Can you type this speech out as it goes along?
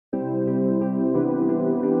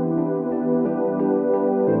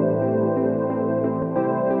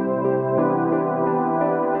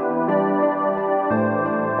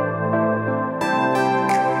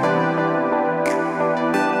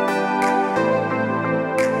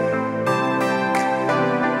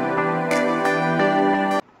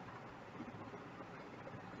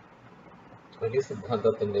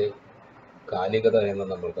സിദ്ധാന്തത്തിൻ്റെ കാലികത എന്ന്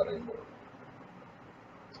നമ്മൾ പറയുമ്പോൾ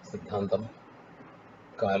സിദ്ധാന്തം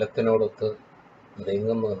കാലത്തിനോടൊത്ത്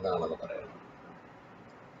നീങ്ങുന്നു എന്നാണെന്ന് പറയുന്നത്.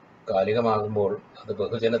 കാലികമാകുമ്പോൾ അത്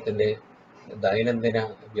ബഹുജനത്തിൻ്റെ ദൈനംദിന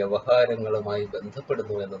വ്യവഹാരങ്ങളുമായി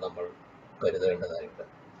ബന്ധപ്പെടുന്നു എന്ന് നമ്മൾ കരുതേണ്ടതായിട്ട്.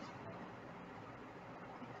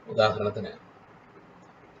 ഉദാഹരണത്തിന്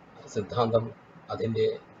സിദ്ധാന്തം അതിൻ്റെ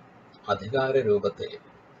അധികാര രൂപത്തെ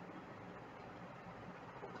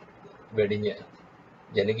വെടിഞ്ഞ്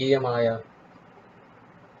ജനകീയമായ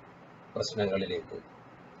പ്രശ്നങ്ങളിലേക്ക്,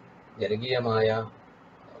 ജനകീയമായ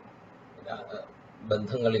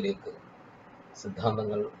ബന്ധങ്ങളിലേക്ക്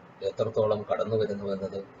സിദ്ധാന്തങ്ങൾ എത്രത്തോളം കടന്നു വരുന്നു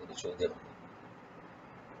എന്നത് ഒരു ചോദ്യമാണ്.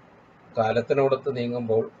 കാലത്തിനോടൊത്ത്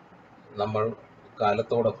നീങ്ങുമ്പോൾ നമ്മൾ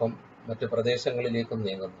കാലത്തോടൊപ്പം മറ്റ് പ്രദേശങ്ങളിലേക്കും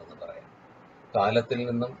നീങ്ങുന്നുവെന്ന് പറയാം. കാലത്തിൽ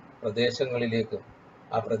നിന്നും പ്രദേശങ്ങളിലേക്കും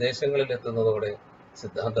ആ പ്രദേശങ്ങളിലെത്തുന്നതോടെ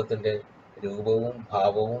സിദ്ധാന്തത്തിൻ്റെ രൂപവും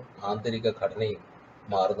ഭാവവും ആന്തരിക ഘടനയും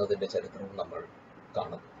മാറുന്നതിൻ്റെ ചരിത്രവും നമ്മൾ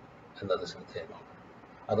കാണുന്നു എന്നത് ശ്രദ്ധേയമാണ്.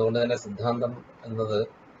 അതുകൊണ്ട് തന്നെ സിദ്ധാന്തം എന്നത്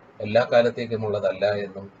എല്ലാ കാലത്തേക്കുമുള്ളതല്ല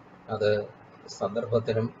എന്നും അത്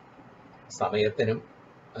സന്ദർഭത്തിനും സമയത്തിനും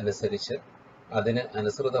അനുസരിച്ച് അതിന്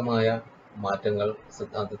അനുസൃതമായ മാറ്റങ്ങൾ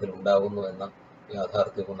സിദ്ധാന്തത്തിൽ ഉണ്ടാകുന്നു എന്ന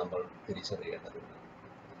യാഥാർത്ഥ്യവും നമ്മൾ തിരിച്ചറിയേണ്ടതുണ്ട്.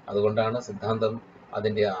 അതുകൊണ്ടാണ് സിദ്ധാന്തം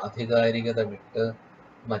അതിൻ്റെ ആധികാരികത വിട്ട്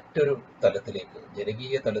മറ്റൊരു തലത്തിലേക്ക്,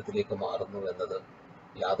 ജനകീയ തലത്തിലേക്ക് മാറുന്നു എന്നത്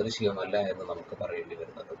യാദൃശ്ചികമല്ല എന്ന് നമുക്ക് പറയേണ്ടി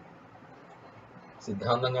വരുന്നത്.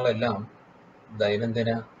 സിദ്ധാന്തങ്ങളെല്ലാം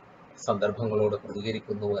ദൈനംദിന സന്ദർഭങ്ങളോട്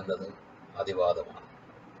പ്രതികരിക്കുന്നു എന്നത് അതിവാദമാണ്.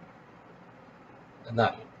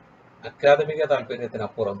 എന്നാൽ അക്കാദമിക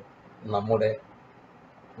താല്പര്യത്തിനപ്പുറം നമ്മുടെ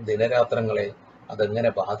ദിനരാത്രങ്ങളെ അതെങ്ങനെ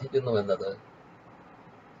ബാധിക്കുന്നു എന്നത്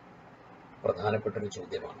പ്രധാനപ്പെട്ടൊരു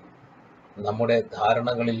ചോദ്യമാണ്. നമ്മുടെ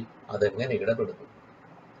ധാരണകളിൽ അതെങ്ങനെ ഇടപെടുന്നു,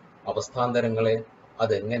 അവസ്ഥാന്തരങ്ങളെ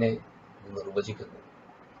അതെങ്ങനെ നിർവചിക്കുന്നു.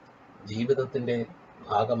 ജീവിതത്തിൻ്റെ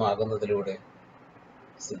ഭാഗമാകുന്നതിലൂടെ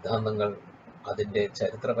സിദ്ധാന്തങ്ങൾ അതിൻ്റെ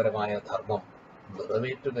ചരിത്രപരമായ ധർമ്മം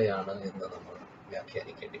നിറവേറ്റുകയാണ് എന്ന് നമ്മൾ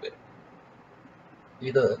വ്യാഖ്യാനിക്കേണ്ടി വരും.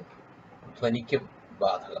 ഇത് ധ്വനിക്കും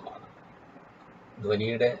ബാധകമാണ്.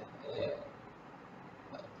 ധ്വനിയുടെ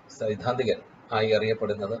സൈദ്ധാന്തികൻ ആയി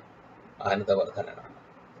അറിയപ്പെടുന്നത് ആനന്ദവർദ്ധനാണ്.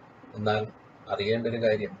 എന്നാൽ അറിയേണ്ട ഒരു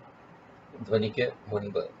കാര്യം, ധ്വനിക്ക്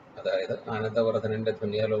മുൻപ്, അതായത് ആനന്ദവർദ്ധനൻ്റെ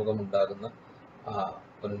ധ്വനിയാലോകം ഉണ്ടാകുന്ന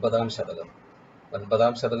 9-ാം ശതകം,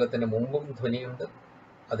 9-ാം ശതകത്തിന് മുമ്പും ധ്വനിയുണ്ട്,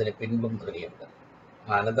 അതിന് പിൻപും ധ്വനിയുണ്ട്.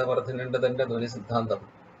 ആനന്ദവർദ്ധനൻ്റെ തന്നെ ധ്വനി സിദ്ധാന്തം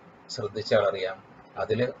ശ്രദ്ധിച്ചാൽ അറിയാം,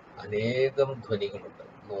 അതിൽ അനേകം ധ്വനികളുണ്ട്,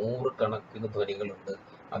 100 കണക്കിന് ധ്വനികളുണ്ട്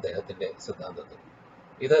അദ്ദേഹത്തിൻ്റെ സിദ്ധാന്തത്തിൽ.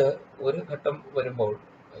 ഇത് ഒരു ഘട്ടം വരുമ്പോൾ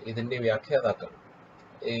ഇതിൻ്റെ വ്യാഖ്യാതാക്കൾ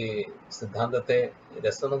ഈ സിദ്ധാന്തത്തെ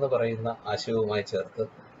രസം എന്ന് പറയുന്ന ആശയവുമായി ചേർത്ത്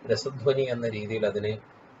രസധ്വനി എന്ന രീതിയിൽ അതിനെ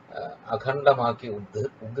അഖണ്ഡമാക്കി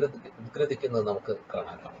ഉദ്ഗ്രഥിക്കുന്നത് നമുക്ക്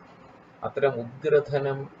കാണാനാവും. അത്തരം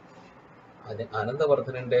ഉദ്ഗ്രഥനം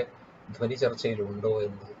ആനന്ദവർദ്ധനൻ്റെ ധ്വനി ചർച്ചയിലുണ്ടോ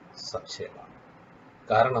എന്ന് സംശയമാണ്.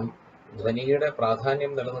 കാരണം ധ്വനിയുടെ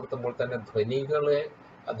പ്രാധാന്യം നിലനിർത്തുമ്പോൾ തന്നെ ധ്വനികളെ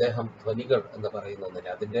അദ്ദേഹം ധ്വനികൾ എന്ന് പറയുന്ന ഒന്നിനെ,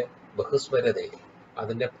 അതിൻ്റെ ബഹുസ്വരതയെ,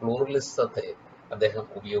 അതിൻ്റെ പ്ലൂറലിസത്തെ അദ്ദേഹം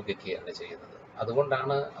ഉപയോഗിക്കുകയാണ് ചെയ്യുന്നത്.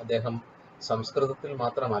 അതുകൊണ്ടാണ് അദ്ദേഹം സംസ്കൃതത്തിൽ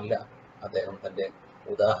മാത്രമല്ല അദ്ദേഹം തൻ്റെ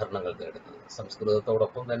ഉദാഹരണങ്ങൾ തേടുന്നത്.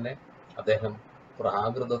 സംസ്കൃതത്തോടൊപ്പം തന്നെ അദ്ദേഹം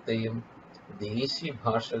പ്രാകൃതത്തെയും ദേശീയ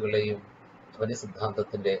ഭാഷകളെയും ധ്വനി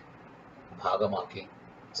സിദ്ധാന്തത്തിൻ്റെ ഭാഗമാക്കി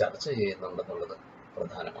ചർച്ച ചെയ്യുന്നുണ്ടെന്നുള്ളത്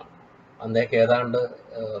പ്രധാനമാണ്. അന്നേക്ക് ഏതാണ്ട്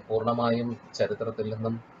പൂർണ്ണമായും ചരിത്രത്തിൽ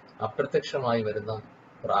നിന്നും അപ്രത്യക്ഷമായി വരുന്ന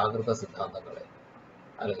പ്രാകൃത സിദ്ധാന്തങ്ങളെ,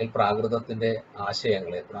 അല്ലെങ്കിൽ പ്രാകൃതത്തിൻ്റെ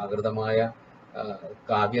ആശയങ്ങളെ, പ്രാകൃതമായ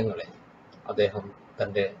കാവ്യങ്ങളെ അദ്ദേഹം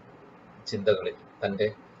തൻ്റെ ചിന്തകളിൽ, തൻ്റെ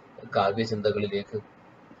കാവ്യചിന്തകളിലേക്ക്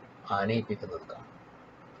ആനയിപ്പിക്കുന്നത് കാണാം.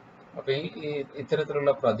 അപ്പോൾ ഈ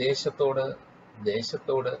ഇത്തരത്തിലുള്ള പ്രദേശത്തോട്,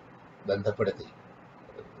 ദേശത്തോട് ബന്ധപ്പെടുത്തി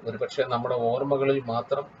ഒരുപക്ഷെ നമ്മുടെ ഓർമ്മകളിൽ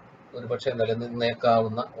മാത്രം ഒരുപക്ഷെ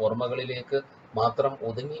നിലനിന്നേക്കാവുന്ന, ഓർമ്മകളിലേക്ക് മാത്രം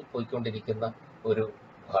ഒതുങ്ങി പോയിക്കൊണ്ടിരിക്കുന്ന ഒരു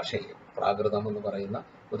ഭാഷയെ, പ്രാകൃതം എന്ന് പറയുന്ന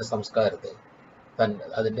ഒരു സംസ്കാരത്തെ,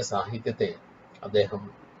 അതിൻ്റെ സാഹിത്യത്തെ അദ്ദേഹം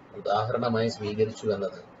ഉദാഹരണമായി സ്വീകരിച്ചു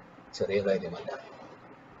എന്നത് ചെറിയ കാര്യമല്ല.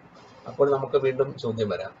 അപ്പോൾ നമുക്ക് വീണ്ടും ചോദ്യം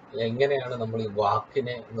വരാം, എങ്ങനെയാണ് നമ്മൾ ഈ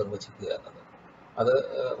വാക്കിനെ നിർവചിക്കുക എന്നത്. അത്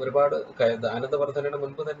ഒരുപാട് ആനന്ദവർദ്ധനയുടെ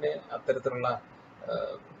മുൻപ് തന്നെ അത്തരത്തിലുള്ള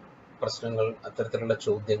പ്രശ്നങ്ങൾ, അത്തരത്തിലുള്ള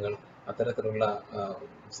ചോദ്യങ്ങൾ, അത്തരത്തിലുള്ള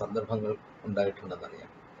സന്ദർഭങ്ങൾ ഉണ്ടായിട്ടുണ്ടെന്നറിയാം.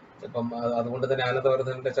 ഇപ്പം അതുകൊണ്ട് തന്നെ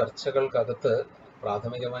ആനന്ദവർദ്ധനൻ്റെ ചർച്ചകൾക്കകത്ത്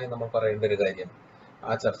പ്രാഥമികമായി നമ്മൾ പറയേണ്ട ഒരു കാര്യം,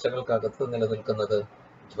 ആ ചർച്ചകൾക്കകത്ത് നിലനിൽക്കുന്നത്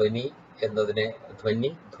ധ്വനി എന്നതിനെ,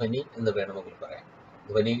 ധ്വനി എന്ന് വേണമെങ്കിൽ പറയാം.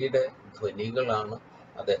 ധ്വനികളാണ്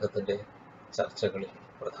അദ്ദേഹത്തിൻ്റെ ചർച്ചകളിൽ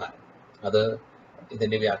പ്രധാനം. അത്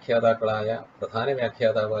ഇതിൻ്റെ വ്യാഖ്യാതാക്കളായ, പ്രധാന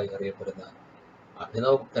വ്യാഖ്യാതാവായി അറിയപ്പെടുന്ന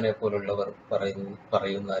അഭിനവഗുപ്തനെ പോലുള്ളവർ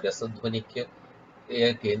പറയുന്ന രസധ്വനിക്ക്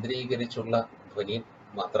കേന്ദ്രീകരിച്ചുള്ള ധ്വനി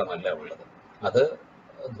മാത്രമല്ല ഉള്ളത്. അത്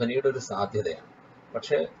ധ്വനിയുടെ ഒരു സാധ്യതയാണ്.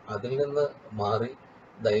 പക്ഷെ അതിൽ നിന്ന് മാറി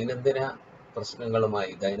ദൈനംദിന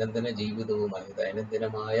പ്രശ്നങ്ങളുമായി, ദൈനംദിന ജീവിതവുമായി,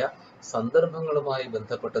 ദൈനംദിനമായ സന്ദർഭങ്ങളുമായി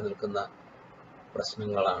ബന്ധപ്പെട്ട് നിൽക്കുന്ന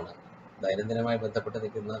പ്രശ്നങ്ങളാണ്, ദൈനംദിനമായി ബന്ധപ്പെട്ട്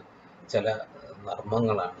നിൽക്കുന്ന ചില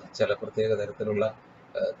നർമ്മങ്ങളാണ്, ചില പ്രത്യേക തരത്തിലുള്ള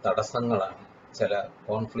തടസ്സങ്ങളാണ്, ചില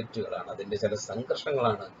കോൺഫ്ലിക്റ്റുകളാണ്, അതിൻ്റെ ചില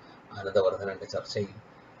സംഘർഷങ്ങളാണ് ആനന്ദവർദ്ധനന്റെ ചർച്ചയിൽ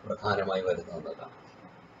പ്രധാനമായി വരുന്നതെന്നതാണ്.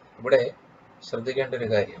 ഇവിടെ ശ്രദ്ധിക്കേണ്ട ഒരു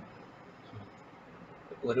കാര്യം,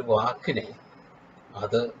 ഒരു വാക്കിനെ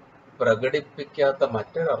അത് പ്രകടിപ്പിക്കാത്ത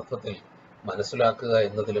മറ്റൊരർത്ഥത്തിൽ മനസ്സിലാക്കുക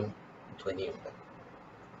എന്നതിലും ധ്വനിയുണ്ട്.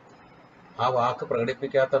 ആ വാക്ക്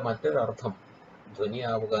പ്രകടിപ്പിക്കാത്ത മറ്റൊരർത്ഥം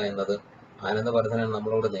ധ്വനിയാവുക എന്നത് ആനന്ദവർദ്ധനൻ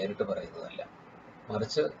നമ്മളോട് നേരിട്ട് പറയുന്നതല്ല.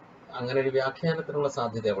 മറിച്ച് അങ്ങനെ ഒരു വ്യാഖ്യാനത്തിനുള്ള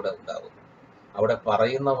സാധ്യത അവിടെ ഉണ്ടാകും. അവിടെ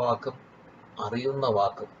പറയുന്ന വാക്കും അറിയുന്ന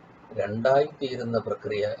വാക്കും രണ്ടായിത്തീരുന്ന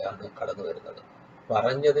പ്രക്രിയയാണ് കടന്നു വരുന്നത്.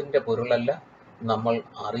 പറഞ്ഞതിൻ്റെ പൊരുളല്ല, നമ്മൾ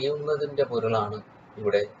അറിയുന്നതിൻ്റെ പൊരുളാണ്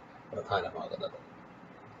ഇവിടെ പ്രധാനമാകുന്നത്.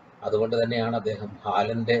 അതുകൊണ്ട് തന്നെയാണ് അദ്ദേഹം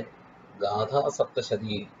ഹാലന്റെ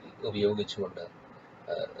ഗാഥാസപ്തശതി ഉപയോഗിച്ചുകൊണ്ട്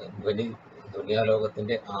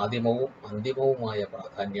ധ്വനിയാലോകത്തിന്റെ ആദിമവും അന്തിമവുമായ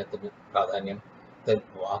പ്രാധാന്യത്തിൽ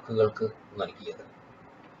വാക്കുകൾക്ക് നൽകിയത്.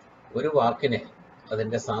 ഒരു വാക്കിനെ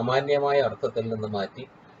അതിൻ്റെ സാമാന്യമായ അർത്ഥത്തിൽ നിന്ന് മാറ്റി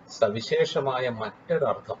സവിശേഷമായ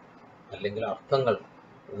മറ്റൊരർത്ഥം അല്ലെങ്കിൽ അർത്ഥങ്ങൾ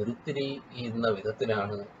ഉരുത്തിരിയുന്ന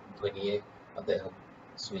വിധത്തിലാണ് ധ്വനിയെ അദ്ദേഹം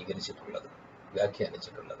സ്വീകരിച്ചിട്ടുള്ളത്,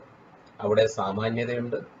 വ്യാഖ്യാനിച്ചിട്ടുള്ളത്. അവിടെ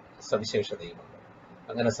സാമാന്യതയുണ്ട്, സവിശേഷതയുമുണ്ട്.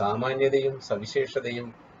 അങ്ങനെ സാമാന്യതയും സവിശേഷതയും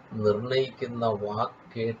നിർണയിക്കുന്ന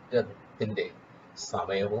വാക്കേറ്റത്തിന്റെ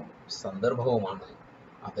സമയവും സന്ദർഭവുമാണ്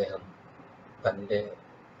അദ്ദേഹം തൻ്റെ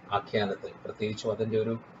ആഖ്യാനത്തിൽ, പ്രത്യേകിച്ചും അതിൻ്റെ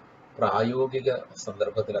ഒരു പ്രായോഗിക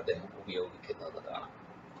സന്ദർഭത്തിൽ അദ്ദേഹം ഉപയോഗിക്കുന്നത് കാണാം.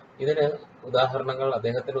 ഇതിന് ഉദാഹരണങ്ങൾ,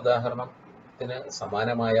 അദ്ദേഹത്തിൻ്റെ ഉദാഹരണത്തിന്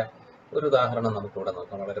സമാനമായ ഒരു ഉദാഹരണം നമുക്കിവിടെ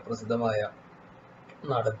നോക്കാം. വളരെ പ്രസിദ്ധമായ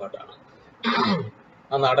നാടൻപാട്ടാണ്.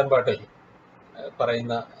 ആ നാടൻപാട്ടിൽ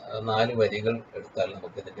പറയുന്ന 4 വരികൾ എടുത്താൽ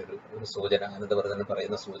നമുക്കിതിൻ്റെ ഒരു സൂചന, ആനന്ദവർദ്ധനൻ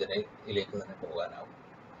പറയുന്ന സൂചനയിലേക്ക് തന്നെ പോകാനാവും.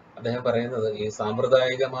 അദ്ദേഹം പറയുന്നത് ഈ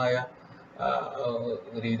സാമ്പ്രദായികമായ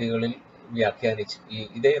രീതികളിൽ വ്യാഖ്യാനിച്ച്,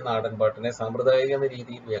 ഇതേ നാടൻപാട്ടിനെ സാമ്പ്രദായിക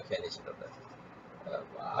രീതിയിൽ വ്യാഖ്യാനിച്ചിട്ടുണ്ട്.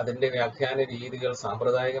 അതിൻ്റെ വ്യാഖ്യാന രീതികൾ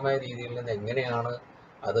സാമ്പ്രദായികമായ രീതിയിൽ നിന്ന് എങ്ങനെയാണ്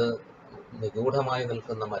അത് നിഗൂഢമായി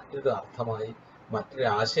നിൽക്കുന്ന മറ്റൊരു അർത്ഥമായി, മറ്റൊരു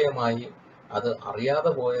ആശയമായി അത്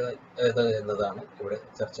അറിയാതെ പോയത് എന്നതാണ് ഇവിടെ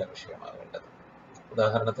ചർച്ചാ വിഷയമാകേണ്ടത്.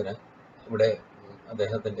 ഉദാഹരണത്തിന് ഇവിടെ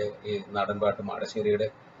അദ്ദേഹത്തിൻ്റെ ഈ നാടൻപാട്ട് മാടശ്ശേരിയുടെ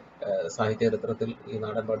സാഹിത്യചരിത്രത്തിൽ ഈ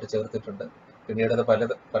നാടൻപാട്ട് ചേർത്തിട്ടുണ്ട്. പിന്നീട് അത്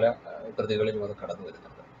പല കൃതികളിലും അത് കടന്നു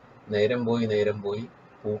വരുന്നുണ്ട്. നേരം പോയി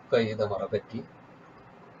പൂക്കൈത മറപറ്റി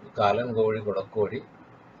കാലൻ കോഴി കുടക്കോഴി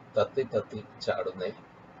തത്തി തത്തി ചാടുന്നേ,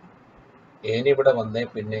 ഏനിവിടെ വന്നേ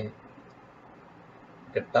പിന്നെ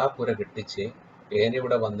കെട്ടാപ്പുര കെട്ടിച്ചേ,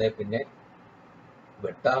 ഏനിവിടെ വന്നേ പിന്നെ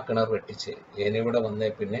വെട്ടാക്കിണർ വെട്ടിച്ചേ, ഏനിവിടെ വന്നേ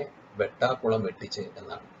പിന്നെ വെട്ടാക്കുളം വെട്ടിച്ചേ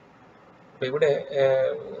എന്നാണ്. അപ്പൊ ഇവിടെ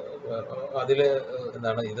അതില്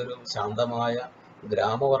എന്താണ്, ഇതൊരു ശാന്തമായ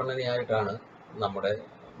ഗ്രാമവർണ്ണനയായിട്ടാണ് നമ്മുടെ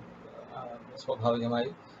സ്വാഭാവികമായി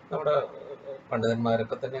നമ്മുടെ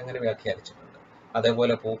പണ്ഡിതന്മാരൊക്കെ തന്നെ അങ്ങനെ വ്യാഖ്യാനിച്ചിട്ടുണ്ട്.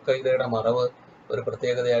 അതേപോലെ പൂക്കൈതയുടെ മറവ് ഒരു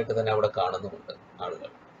പ്രത്യേകതയായിട്ട് തന്നെ അവിടെ കാണുന്നുമുണ്ട് ആളുകൾ.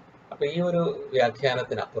 അപ്പൊ ഈ ഒരു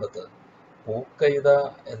വ്യാഖ്യാനത്തിനപ്പുറത്ത് പൂക്കൈത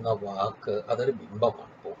എന്ന വാക്ക് അതൊരു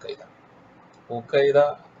ബിംബമാണ്.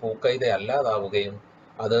 പൂക്കൈത അല്ലാതാവുകയും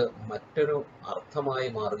അത് മറ്റൊരു അർത്ഥമായി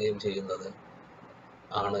മാറുകയും ചെയ്യുന്നത്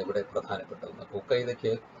ആണ് ഇവിടെ പ്രധാനപ്പെട്ടത്.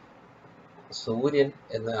 പൂക്കൈതയ്ക്ക് സൂര്യൻ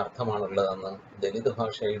എന്ന അർത്ഥമാണുള്ളതെന്ന് ദലിത്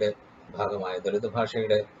ഭാഷയുടെ ഭാഗമായ, ദലിത്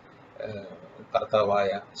ഭാഷയുടെ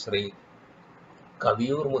കർത്താവായ ശ്രീ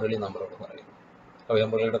കവിയൂർ മുരളി നമ്മളോട് പറയും. കവിയൂർ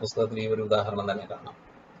മുരളിയുടെ പുസ്തകത്തിൽ ഈ ഒരു ഉദാഹരണം തന്നെ കാണാം.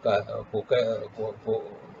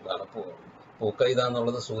 പൂക്കൈത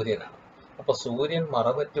എന്നുള്ളത് സൂര്യനാണ്. അപ്പൊ സൂര്യൻ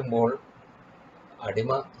മറപറ്റുമ്പോൾ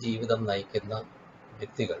അടിമ ജീവിതം നയിക്കുന്ന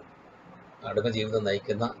വ്യക്തികൾ, അടിമ ജീവിതം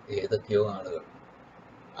നയിക്കുന്ന ഏതൊക്കെയോ ആളുകൾ,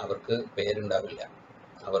 അവർക്ക് പേരുണ്ടാവില്ല,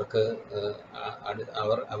 അവർക്ക്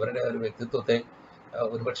അവരുടെ ഒരു വ്യക്തിത്വത്തെ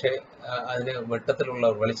ഒരുപക്ഷെ അതിന്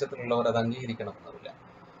വെളിച്ചത്തിലുള്ളവർ അത് അംഗീകരിക്കണമെന്നില്ല.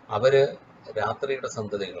 അവര് രാത്രിയുടെ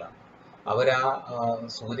സന്തതികളാണ്. അവരാ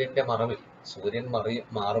സൂര്യന്റെ മറവിൽ, സൂര്യൻ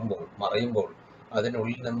മറയുമ്പോൾ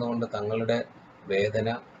അതിനുള്ളിൽ നിന്നുകൊണ്ട് തങ്ങളുടെ വേദന,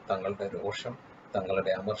 തങ്ങളുടെ രോഷം,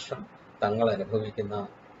 തങ്ങളുടെ അമർഷം, തങ്ങൾ അനുഭവിക്കുന്ന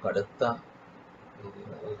കടുത്ത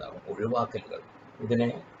ഒഴിവാക്കലുകൾ, ഇതിനെ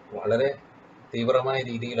വളരെ തീവ്രമായ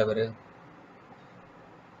രീതിയിൽ അവർ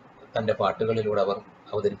തൻ്റെ പാട്ടുകളിലൂടെ അവർ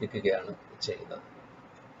അവതരിപ്പിക്കുകയാണ് ചെയ്യുന്നത്.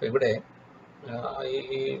 അപ്പം ഇവിടെ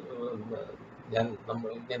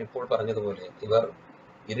ഞാനിപ്പോൾ പറഞ്ഞതുപോലെ ഇവർ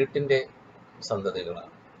ഇരുട്ടിൻ്റെ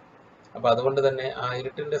സന്തതികളാണ്. അപ്പം അതുകൊണ്ട് തന്നെ ആ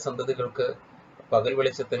ഇരുട്ടിൻ്റെ സന്തതികൾക്ക് പകൽ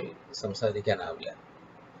വെളിച്ചത്തിൽ സംസാരിക്കാനാവില്ല.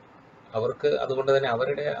 അതുകൊണ്ട് തന്നെ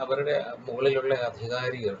അവരുടെ മുകളിലുള്ള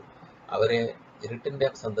അധികാരികൾ അവരെ ഇരുട്ടിന്റെ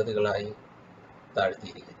സന്തതികളായി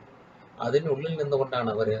താഴ്ത്തിയിരിക്കുന്നു. അതിനുള്ളിൽ നിന്നുകൊണ്ടാണ്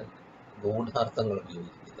അവര് ഗൂഢാർത്ഥങ്ങൾ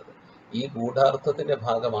ഉപയോഗിക്കുന്നത്. ഈ ഗൂഢാർത്ഥത്തിന്റെ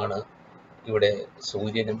ഭാഗമാണ് ഇവിടെ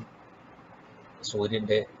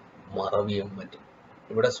സൂര്യന്റെ മറവിയും മറ്റും.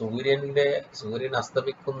 ഇവിടെ സൂര്യൻ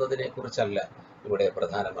അസ്തമിക്കുന്നതിനെ കുറിച്ചല്ല ഇവിടെ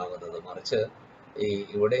പ്രധാനമാകുന്നത്, മറിച്ച്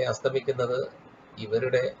ഇവിടെ അസ്തമിക്കുന്നത്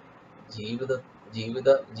ഇവരുടെ ജീവിത ജീവിത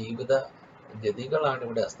ജീവിത ഗതികളാണ്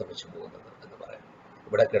ഇവിടെ അസ്തമിച്ചു പോകുന്നത് എന്ന് പറയാം.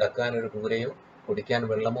 ഇവിടെ കിടക്കാൻ ഒരു കൂരയോ കുടിക്കാൻ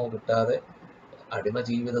വെള്ളമോ കിട്ടാതെ അടിമ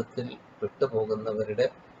ജീവിതത്തിൽ വിട്ടുപോകുന്നവരുടെ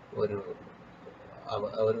ഒരു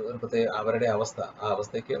പ്രത്യേക അവരുടെ അവസ്ഥ, ആ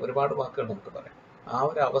അവസ്ഥയ്ക്ക് ഒരുപാട് വാക്കുകൾ നമുക്ക് പറയാം. ആ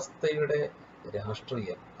ഒരു അവസ്ഥയുടെ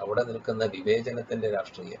രാഷ്ട്രീയം, അവിടെ നിൽക്കുന്ന വിവേചനത്തിന്റെ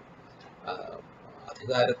രാഷ്ട്രീയം,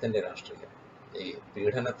 അധികാരത്തിന്റെ രാഷ്ട്രീയം, ഈ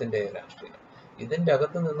പീഡനത്തിന്റെ രാഷ്ട്രീയം, ഇതിന്റെ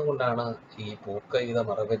അകത്ത് നിന്നുകൊണ്ടാണ് ഈ പൂക്കൈത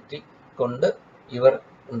മറപറ്റി കൊണ്ട് ഇവർ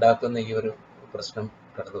ഉണ്ടാക്കുന്ന ഈ ഒരു പ്രശ്നം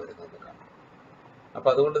കടന്നു വരുന്നത് കാണാം. അപ്പൊ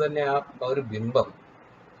അതുകൊണ്ട് തന്നെ ആ ഒരു ബിംബം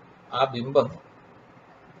ആ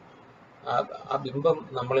ബിംബം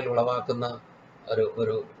നമ്മളിൽ ഉളവാക്കുന്ന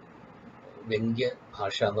ഒരു വ്യംഗ്യ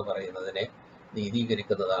ഭാഷ എന്ന് പറയുന്നതിനെ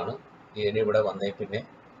നീതീകരിക്കുന്നതാണ് ഏനിവിടെ വന്നേ പിന്നെ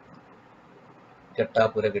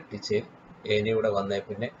കെട്ടാപ്പുര കെട്ടിച്ചേ, ഏനിയുടെ വന്നേ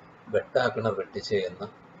പിന്നെ വെട്ടാക്കിണർ വെട്ടിച്ചേ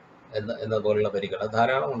എന്ന പോലുള്ള വരികൾ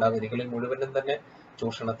ധാരാളം ഉണ്ട്. ആ വരികളിൽ മുഴുവനും തന്നെ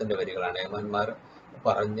ചൂഷണത്തിന്റെ വരികളാണ്. ഏമാന്മാർ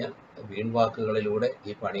പറഞ്ഞ വീൺവാക്കുകളിലൂടെ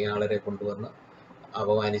ഈ പണിയാളരെ കൊണ്ടുവന്ന്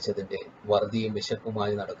അപമാനിച്ചതിന്റെ, വറുതിയും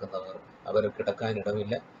വിശപ്പുമായി നടക്കുന്നവർ, അവർ കിടക്കാൻ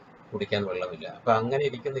ഇടമില്ല, കുടിക്കാൻ വെള്ളമില്ല. അപ്പൊ അങ്ങനെ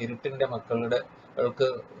ഇരിക്കുന്ന ഇരുട്ടിന്റെ മക്കളുടെക്ക്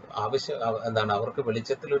അവർക്ക്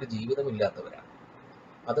വെളിച്ചത്തിൽ ഒരു ജീവിതമില്ലാത്തവരാണ്.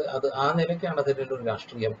 അത് ആ നിലയ്ക്കാണ് അതിൻ്റെ ഒരു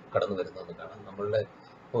രാഷ്ട്രീയം കടന്നു വരുന്നത് കാണാം. നമ്മളുടെ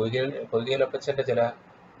പൊയ്കയിലപ്പച്ചന്റെ ചില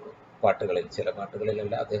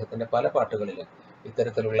പാട്ടുകളിലല്ല, അദ്ദേഹത്തിന്റെ പല പാട്ടുകളിലും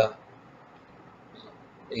ഇത്തരത്തിലുള്ള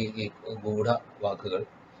ഈ ഗൂഢ വാക്കുകൾ,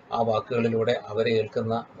 ആ വാക്കുകളിലൂടെ അവരെ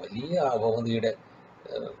ഏൽക്കുന്ന വലിയ അപമതിയുടെ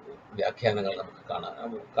വ്യാഖ്യാനങ്ങൾ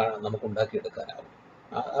നമുക്ക് ഉണ്ടാക്കിയെടുക്കാനാവും.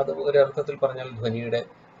 അത് ഒരർത്ഥത്തിൽ പറഞ്ഞാൽ ധ്വനിയുടെ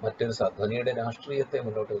രാഷ്ട്രീയത്തെ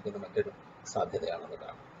മുന്നോട്ട് വയ്ക്കുന്ന മറ്റൊരു സാധ്യതയാണെന്ന്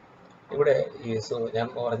കാണാം. ഇവിടെ ഞാൻ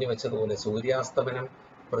പറഞ്ഞു വെച്ചതുപോലെ സൂര്യാസ്തമനം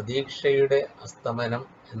പ്രതീക്ഷയുടെ അസ്തമനം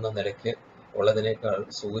എന്ന നിലയ്ക്ക് ഉള്ളതിനേക്കാൾ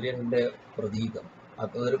സൂര്യന്റെ പ്രതീകം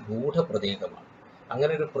അതൊരു ഗൂഢപ്രതീകമാണ്.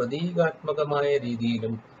 അങ്ങനെ ഒരു പ്രതീകാത്മകമായ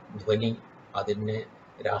രീതിയിലും ധ്വനി അതിന്റെ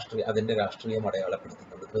രാഷ്ട്രീയം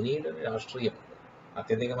അടയാളപ്പെടുത്തുന്നുണ്ട്. ധ്വനിയിലൊരു രാഷ്ട്രീയമുണ്ട്.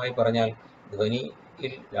 ആത്യന്തികമായി പറഞ്ഞാൽ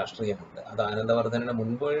ധ്വനിയിൽ രാഷ്ട്രീയമുണ്ട്. അത് ആനന്ദവർദ്ധനന്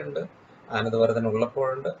മുൻപോഴുണ്ട്, ആനന്ദവർദ്ധന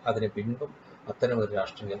ഉള്ളപ്പോഴുണ്ട്, അതിന് പിൻപും അത്തരം ഒരു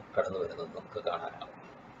രാഷ്ട്രീയം കടന്നു വരുന്നത് നമുക്ക് കാണാനാവും.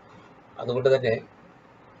 അതുകൊണ്ട് തന്നെ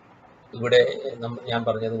ഇവിടെ ഞാൻ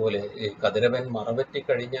പറഞ്ഞതുപോലെ ഈ കതിരവൻ മറവറ്റി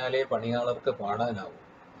കഴിഞ്ഞാലേ പണിയാളർക്ക് പാടാനാവും,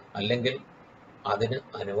 അല്ലെങ്കിൽ അതിന്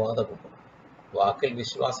അനുവാദമുണ്ട്. വാക്കിൽ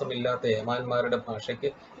വിശ്വാസമില്ലാത്ത ഏമാന്മാരുടെ ഭാഷയ്ക്ക്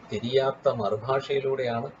തിരിയാത്ത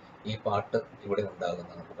മറുഭാഷയിലൂടെയാണ് ഈ പാട്ട് ഇവിടെ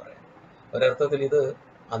ഉണ്ടാകുന്നതെന്ന് പറയാം. ഒരർത്ഥത്തിൽ ഇത്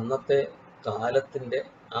അന്നത്തെ കാലത്തിന്റെ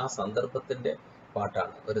ആ സന്ദർഭത്തിന്റെ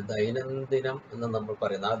പാട്ടാണ്. ഒരു ദൈനംദിനം എന്ന് നമ്മൾ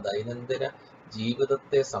പറയുന്ന ആ ദൈനംദിന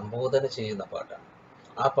ജീവിതത്തെ സംബോധന ചെയ്യുന്ന പാട്ടാണ്.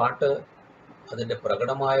 ആ പാട്ട് അതിന്റെ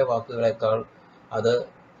പ്രകടമായ വാക്കുകളെക്കാൾ അത്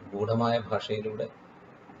ഗൂഢമായ ഭാഷയിലൂടെ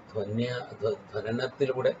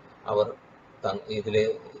ധ്വനനത്തിലൂടെ അവർ ഇതിലെ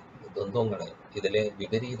ദ്വന്ദ്വങ്ങളെ, ഇതിലെ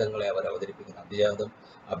വിപരീതങ്ങളെ അവർ അവതരിപ്പിക്കുന്നു.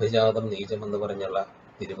 അഭിജാതം നീചം എന്ന് പറഞ്ഞുള്ള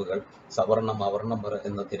തിരിവുകൾ, സവർണം അവർണം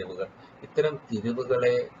എന്ന തിരിവുകൾ, ഇത്തരം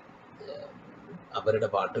തിരിവുകളെ അവരുടെ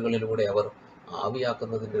പാട്ടുകളിലൂടെ അവർ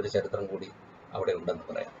ആവിയാക്കുന്നതിൻ്റെ ഒരു ചരിത്രം കൂടി അവിടെ ഉണ്ടെന്ന്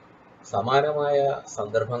പറയാം. സമാനമായ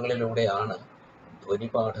സന്ദർഭങ്ങളിലൂടെയാണ്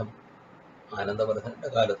ധ്വനിപാഠം ആനന്ദവർദ്ധന്റെ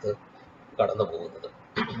കാലത്ത് കടന്നു പോകുന്നത്.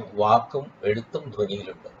 വാക്കും എഴുത്തും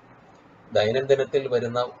ധ്വനിയിലുണ്ട്. ദൈനംദിനത്തിൽ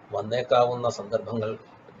വന്നേക്കാവുന്ന സന്ദർഭങ്ങൾ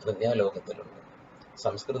ധ്വന്യാലോകത്തിലുണ്ട്.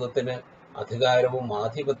 സംസ്കൃതത്തിന് അധികാരവും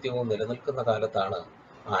ആധിപത്യവും നിലനിൽക്കുന്ന കാലത്താണ്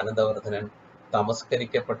ആനന്ദവർദ്ധനൻ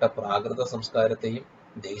തമസ്കരിക്കപ്പെട്ട പ്രാകൃത സംസ്കാരത്തെയും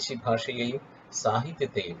ദേശീഭാഷയെയും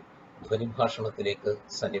സാഹിത്യത്തെയും ധ്വനിഭാഷണത്തിലേക്ക്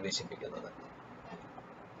സന്നിവേശിപ്പിക്കുന്നത്.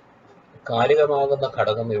 കാലികമാകുന്ന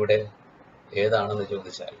ഘടകം ഇവിടെ ഏതാണെന്ന്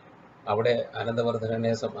ചോദിച്ചാൽ, അവിടെ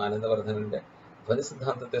ആനന്ദവർദ്ധനന്റെ ധ്വനി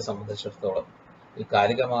സിദ്ധാന്തത്തെ സംബന്ധിച്ചിടത്തോളം ഈ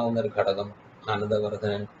കാലികമാകുന്ന ഒരു ഘടകം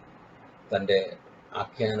ആനന്ദവർദ്ധനൻ തൻ്റെ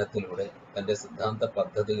ആഖ്യാനത്തിലൂടെ, തൻ്റെ സിദ്ധാന്ത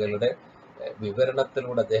പദ്ധതികളുടെ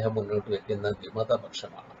വിവരണത്തിലൂടെ അദ്ദേഹം മുന്നോട്ട് വയ്ക്കുന്ന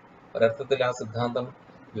വിമതപക്ഷമാണ്. ഒരർത്ഥത്തിൽ ആ സിദ്ധാന്തം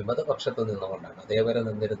വിമതപക്ഷത്ത് നിന്നുകൊണ്ടാണ്. അതേവരെ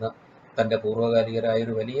നിന്നിരുന്ന തൻ്റെ പൂർവ്വകാലികരായ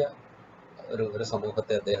ഒരു വലിയ ഒരു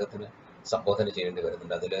സമൂഹത്തെ അദ്ദേഹത്തിന് സംബോധന ചെയ്യേണ്ടി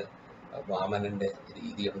വരുന്നുണ്ട്. അതിൽ വാമനന്റെ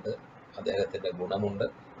രീതിയുണ്ട്, അദ്ദേഹത്തിന്റെ ഗുണമുണ്ട്.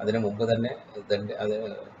 അതിനു മുമ്പ് തന്നെ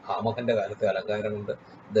ഭാമകന്റെ കാലത്തെ അലങ്കാരമുണ്ട്.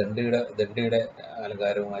 ദണ്ഡിയുടെ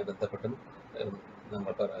അലങ്കാരവുമായി ബന്ധപ്പെട്ടും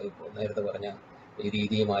നമ്മൾ നേരത്തെ പറഞ്ഞ ഈ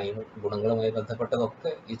രീതിയുമായും ഗുണങ്ങളുമായി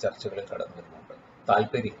ബന്ധപ്പെട്ടതൊക്കെ ഈ ചർച്ചകളിൽ കടന്നു വരുന്നുണ്ട്.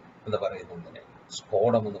 താല്പര്യം എന്ന് പറയുന്നതിനെ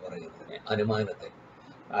സ്ഫോടം എന്ന് പറയുന്നതിനെ, അനുമാനത്തെ,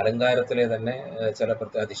 അലങ്കാരത്തിലെ തന്നെ ചില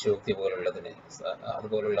അതിശയോക്തി പോലുള്ളതിനെ,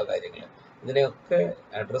 അതുപോലുള്ള കാര്യങ്ങൾ, ഇതിനെയൊക്കെ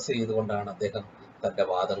അഡ്രസ്സ് ചെയ്തുകൊണ്ടാണ് അദ്ദേഹം തൻ്റെ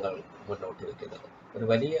വാദങ്ങൾ മുന്നോട്ട് വയ്ക്കുന്നത്. ഒരു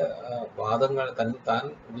വലിയ വാദങ്ങൾ താൻ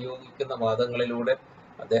ഉപയോഗിക്കുന്ന വാദങ്ങളിലൂടെ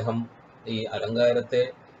അദ്ദേഹം ഈ അലങ്കാരത്തെ,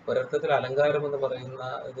 ഒരർത്ഥത്തിൽ അലങ്കാരം എന്ന് പറയുന്ന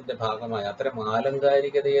ഇതിൻ്റെ ഭാഗമായ അത്തരം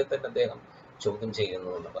ആലങ്കാരികതയെ തന്നെ അദ്ദേഹം ചോദ്യം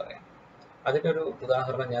ചെയ്യുന്നു എന്ന് പറയാം. അതിൻ്റെ ഒരു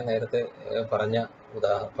ഉദാഹരണം ഞാൻ നേരത്തെ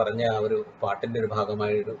പറഞ്ഞ ആ ഒരു പാട്ടിൻ്റെ ഒരു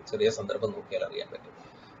ഭാഗമായ ഒരു ചെറിയ സന്ദർഭം നോക്കിയാൽ അറിയാൻ പറ്റും.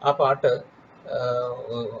 ആ പാട്ട്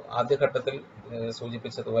ആദ്യഘട്ടത്തിൽ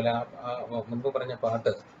സൂചിപ്പിച്ചതുപോലെ മുൻപ് പറഞ്ഞ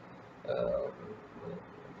പാട്ട്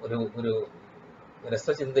ഒരു ഒരു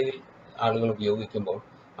രസചിന്തയിൽ ആളുകൾ ഉപയോഗിക്കുമ്പോൾ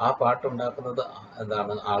ആ പാട്ടുണ്ടാക്കുന്നത്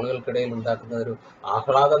എന്താണ്, ആളുകൾക്കിടയിൽ ഉണ്ടാക്കുന്ന ഒരു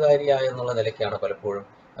ആഹ്ലാദകാരിയായ എന്നുള്ള നിലയ്ക്കാണ് പലപ്പോഴും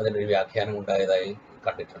അതിനൊരു വ്യാഖ്യാനം ഉണ്ടായതായി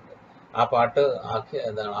കണ്ടിട്ടുണ്ട്. ആ പാട്ട്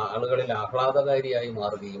എന്താണ് ആളുകളിൽ ആഹ്ലാദകാരിയായി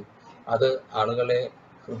മാറുകയും അത് ആളുകളെ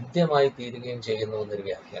ഹൃദ്യമായി തീരുകയും ചെയ്യുന്നു എന്നൊരു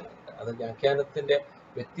വ്യാഖ്യാനമുണ്ട്. അത് വ്യാഖ്യാനത്തിൻ്റെ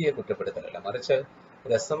വ്യക്തിയെ കുറ്റപ്പെടുത്തലല്ല, മറിച്ച്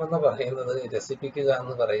രസമെന്ന് പറയുന്നത്, രസിപ്പിക്കുക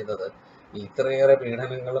എന്ന് പറയുന്നത് ഇത്രയേറെ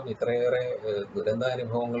പീഡനങ്ങളും ഇത്രയേറെ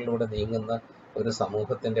ദുരന്താനുഭവങ്ങളിലൂടെ നീങ്ങുന്ന ഒരു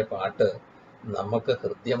സമൂഹത്തിൻ്റെ പാട്ട് നമുക്ക്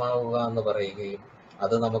ഹൃദ്യമാവുക എന്ന് പറയുകയും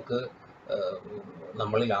അത് നമുക്ക്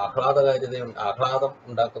നമ്മളിൽ ആഹ്ലാദം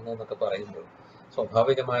ഉണ്ടാക്കുന്നു എന്നൊക്കെ പറയുമ്പോൾ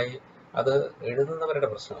സ്വാഭാവികമായി അത് എഴുതുന്നവരുടെ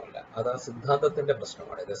പ്രശ്നമല്ല, അത് ആ സിദ്ധാന്തത്തിൻ്റെ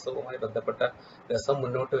പ്രശ്നമാണ്. രസവുമായി ബന്ധപ്പെട്ട, രസം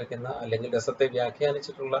മുന്നോട്ട് വയ്ക്കുന്ന അല്ലെങ്കിൽ രസത്തെ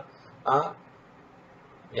വ്യാഖ്യാനിച്ചിട്ടുള്ള ആ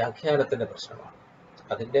വ്യാഖ്യാനത്തിൻ്റെ പ്രശ്നമാണ്.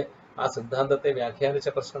 അതിൻ്റെ ആ സിദ്ധാന്തത്തെ വ്യാഖ്യാനിച്ച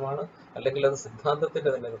പ്രശ്നമാണ്, അല്ലെങ്കിൽ അത് സിദ്ധാന്തത്തിൻ്റെ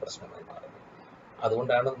തന്നെ ഒരു പ്രശ്നമായി മാറുന്നു.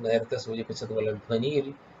 അതുകൊണ്ടാണ് നേരത്തെ സൂചിപ്പിച്ചതുപോലെ ധ്വനിയിൽ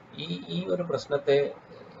ഈ ഒരു പ്രശ്നത്തെ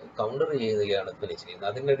കൗണ്ടർ ചെയ്യുകയാണ് ധ്വനി ചെയ്യുന്നത്.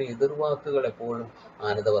 അതിനൊരു എതിർവാക്കുകൾ എപ്പോഴും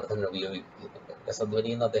ആനന്ദവർദ്ധൻ ഉപയോഗിക്കുന്നുണ്ട്. രസധ്വനി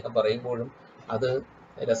എന്ന് അദ്ദേഹം പറയുമ്പോഴും അത്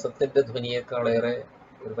രസത്തിൻ്റെ ധ്വനിയേക്കാളേറെ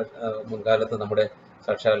ഒരു മുൻകാലത്ത് നമ്മുടെ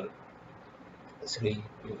സാക്ഷാൽ ശ്രീ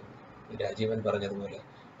രാജീവൻ പറഞ്ഞതുപോലെ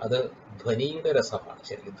അത് ധ്വനിയുടെ രസമാണ്.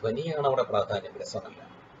 ശരിക്കും ധ്വനിയാണ് അവിടെ പ്രാധാന്യം, രസമല്ല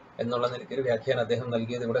എന്നുള്ള നിലയ്ക്കൊരു വ്യാഖ്യാനം അദ്ദേഹം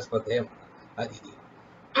നൽകിയത് ഇവിടെ ശ്രദ്ധേയമാണ് ആ രീതിയിൽ.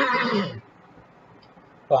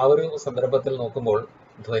 അപ്പൊ ആ ഒരു സന്ദർഭത്തിൽ നോക്കുമ്പോൾ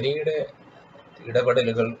ധ്വനിയുടെ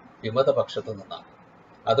ഇടപെടലുകൾ വിമതപക്ഷത്ത് നിന്നാണ്.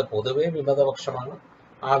 അത് പൊതുവെ വിമതപക്ഷമാണ്.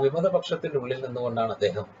 ആ വിമതപക്ഷത്തിൻ്റെ ഉള്ളിൽ നിന്നുകൊണ്ടാണ്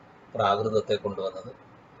അദ്ദേഹം പ്രാകൃതത്തെ കൊണ്ടുവന്നത്,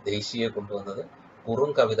 ദേശീയെ കൊണ്ടുവന്നത്,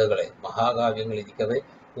 കുറും കവിതകളെ, മഹാകാവ്യങ്ങൾ ഇരിക്കവേ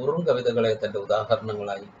കുറും കവിതകളെ തൻ്റെ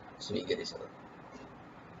ഉദാഹരണങ്ങളായി സ്വീകരിച്ചത്.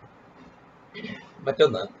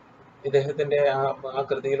 മറ്റൊന്ന്, ഇദ്ദേഹത്തിൻ്റെ ആ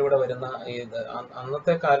കൃതിയിലൂടെ വരുന്ന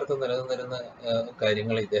അന്നത്തെ കാലത്ത് നിലനിന്നിരുന്ന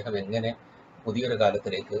കാര്യങ്ങൾ ഇദ്ദേഹം എങ്ങനെ പുതിയൊരു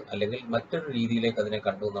കാലത്തിലേക്ക് അല്ലെങ്കിൽ മറ്റൊരു രീതിയിലേക്ക് അതിനെ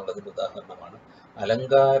കണ്ടു എന്നുള്ളതിൻ്റെ ഉദാഹരണമാണ്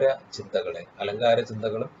അലങ്കാര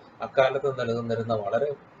ചിന്തകളും അക്കാലത്ത് നിലനിന്നിരുന്ന വളരെ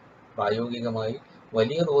പ്രായോഗികമായി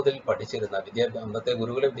വലിയ തോതിൽ പഠിച്ചിരുന്ന അന്നത്തെ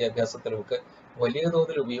ഗുരുകുല വിദ്യാഭ്യാസത്തിലൊക്കെ വലിയ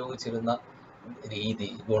തോതിൽ ഉപയോഗിച്ചിരുന്ന രീതി,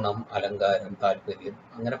 ഗുണം, അലങ്കാരം, താല്പര്യം,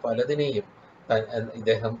 അങ്ങനെ പലതിനെയും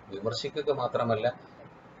ഇദ്ദേഹം വിമർശിക്കുക മാത്രമല്ല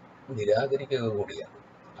നിരാകരിക്കുക കൂടിയാണ്.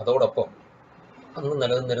 അതോടൊപ്പം അന്ന്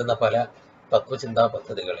നിലനിന്നിരുന്ന പല തത്വചിന്താ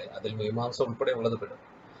പദ്ധതികളെ, അതിൽ മീമാംസ ഉൾപ്പെടെയുള്ളത് പെടും,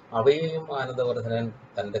 അവയെയും ആനന്ദവർദ്ധനൻ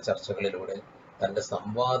തൻ്റെ ചർച്ചകളിലൂടെ, തൻ്റെ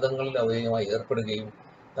സംവാദങ്ങളിൽ അവയുമായി ഏർപ്പെടുകയും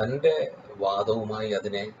തൻ്റെ വാദവുമായി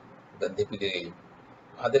അതിനെ ബന്ധിപ്പിക്കുകയും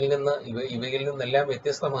ഇവയിൽ നിന്നെല്ലാം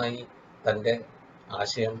വ്യത്യസ്തമായി തൻ്റെ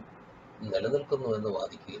ആശയം നിലനിൽക്കുന്നുവെന്ന്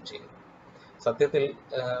വാദിക്കുകയും ചെയ്യുന്നു. സത്യത്തിൽ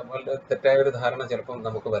വളരെ തെറ്റായൊരു ധാരണ ചിലപ്പം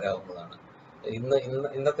നമുക്ക് വരാവുന്നതാണ്.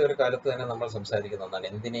 ഇന്നത്തെ ഒരു കാലത്ത് തന്നെ നമ്മൾ സംസാരിക്കുന്ന ഒന്നാണ്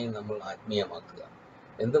എന്തിനേയും നമ്മൾ ആത്മീയമാക്കുക.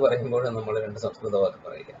 എന്ത് പറയുമ്പോഴും നമ്മൾ രണ്ട് സംസ്കൃത വാക്ക്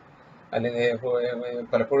പറയുക, അല്ലെങ്കിൽ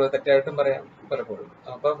പലപ്പോഴും തെറ്റായിട്ടും പറയാം പലപ്പോഴും.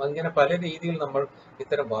 അപ്പം അങ്ങനെ പല രീതിയിൽ നമ്മൾ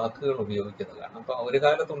ഇത്തരം വാക്കുകൾ ഉപയോഗിക്കുന്നതാണ്. അപ്പം ഒരു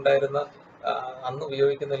കാലത്തുണ്ടായിരുന്ന അന്ന്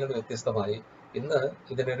ഉപയോഗിക്കുന്നതിൽ നിന്ന് വ്യത്യസ്തമായി ഇന്ന്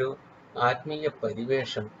ഇതിനൊരു ആത്മീയ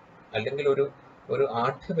പരിവേഷം അല്ലെങ്കിൽ ഒരു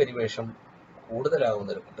ആഠ്യ പരിവേഷം കൂടുതലാവുന്ന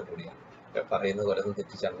ഒരു ഘട്ടം കൂടിയാണ്. പറയുന്നത് പലതും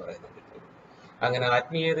തെറ്റിച്ചാണ് പറയുന്നത്. അങ്ങനെ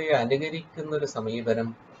ആത്മീയതയെ അനുകരിക്കുന്ന ഒരു സമീപനം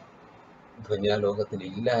ധ്വന്യാലോകത്തിൽ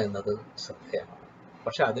ഇല്ല എന്നത് ശ്രദ്ധേയമാണ്.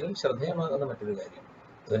 പക്ഷെ അതിലും ശ്രദ്ധേയമാകുന്ന മറ്റൊരു കാര്യം,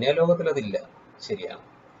 ധ്വന്യാലോകത്തിൽ അതില്ല, ശരിയാണ്.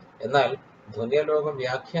 എന്നാൽ ധ്വന്യാലോകം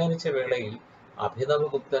വ്യാഖ്യാനിച്ച വേളയിൽ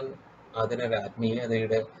അഭിനവഗുപ്തൻ അതിനൊരു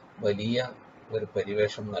ആത്മീയതയുടെ വലിയ ഒരു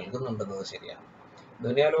പരിവേഷം നൽകുന്നുണ്ടെന്നത് ശരിയാണ്.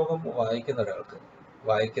 ധ്വന്യാലോകം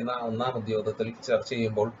വായിക്കുന്ന ഒന്നാം ഉദ്യോഗത്തിൽ ചർച്ച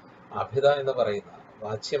ചെയ്യുമ്പോൾ അഭിത എന്ന് പറയുന്ന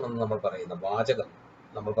വാച്യമെന്ന് നമ്മൾ പറയുന്ന വാചകം,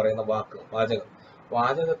 നമ്മൾ പറയുന്ന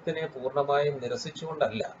വാചകത്തിനെ പൂർണ്ണമായും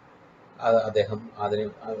നിരസിച്ചുകൊണ്ടല്ല അദ്ദേഹം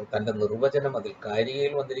തൻ്റെ നിർവചനം അതിൽ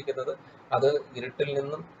കാരികയിൽ വന്നിരിക്കുന്നത്. അത് ഇരുട്ടിൽ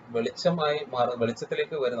നിന്നും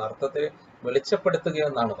വെളിച്ചത്തിലേക്ക് വരുന്ന അർത്ഥത്തെ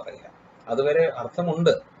വെളിച്ചപ്പെടുത്തുകയെന്നാണ് പറയുക. അതുവരെ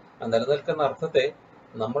അർത്ഥമുണ്ട്, നിലനിൽക്കുന്ന അർത്ഥത്തെ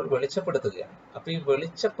നമ്മൾ വെളിച്ചപ്പെടുത്തുകയാണ്. അപ്പൊ ഈ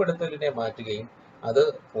വെളിച്ചപ്പെടുത്തലിനെ മാറ്റുകയും അത്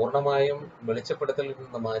പൂർണ്ണമായും വെളിച്ചപ്പെടുത്തലിൽ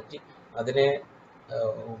നിന്ന് മാറ്റി അതിനെ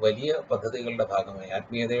വലിയ പദ്ധതികളുടെ ഭാഗമായി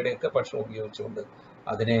ആത്മീയതയുടെയൊക്കെ പക്ഷം ഉപയോഗിച്ചുകൊണ്ട്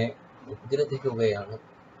അതിനെ ഉദ്ഗ്രഥിക്കുകയാണ്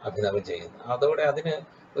അഭിനവൻ ചെയ്യുന്നത്. അതോടെ അതിന്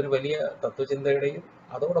ഒരു വലിയ തത്വചിന്തയുടെയും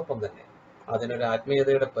അതോടൊപ്പം തന്നെ അതിനൊരു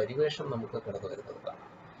ആത്മീയതയുടെ പരിവേഷം നമുക്ക് കടന്നു വരുന്നത് കാണാം.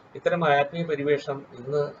 ഇത്തരം ആത്മീയ പരിവേഷം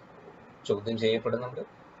ഇന്ന് ചോദ്യം ചെയ്യപ്പെടുന്നുണ്ട്,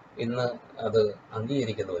 ഇന്ന് അത്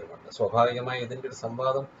അംഗീകരിക്കുന്നവരുമുണ്ട്. സ്വാഭാവികമായി ഇതിൻ്റെ ഒരു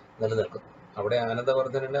സംവാദം നിലനിൽക്കുന്നു. അവിടെ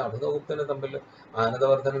ആനന്ദവർദ്ധനന് അഭിനവഗുപ്തനും തമ്മിൽ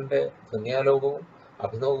ആനന്ദവർദ്ധനന്റെ ധന്യാലോകവും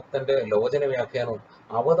അഭിനവഗുപ്തന്റെ ലോചന വ്യാഖ്യാനവും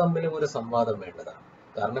അവ തമ്മിലും ഒരു സംവാദം വേണ്ടതാണ്.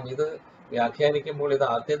 കാരണം ഇത് വ്യാഖ്യാനിക്കുമ്പോൾ ഇത്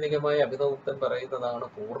ആത്യന്തികമായി അഭിനവഗുപ്തൻ പറയുന്നതാണ്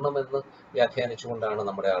പൂർണ്ണമെന്ന് വ്യാഖ്യാനിച്ചുകൊണ്ടാണ്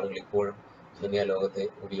നമ്മുടെ ആളുകൾ ഇപ്പോഴും ധന്യാലോകത്തെ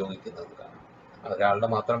ഉപയോഗിക്കുന്നത് കാണാം. ഒരാളുടെ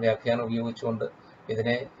മാത്രം വ്യാഖ്യാനം ഉപയോഗിച്ചുകൊണ്ട്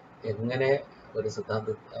ഇതിനെ എങ്ങനെ ഒരു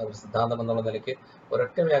സിദ്ധാന്തം എന്നുള്ള നിലയ്ക്ക്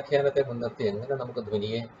ഒരൊറ്റ വ്യാഖ്യാനത്തെ മുൻനിർത്തി എങ്ങനെ നമുക്ക്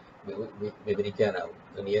ധ്വനിയെ വിവരിക്കാനാവും,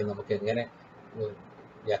 ധ്വനിയെ നമുക്ക് എങ്ങനെ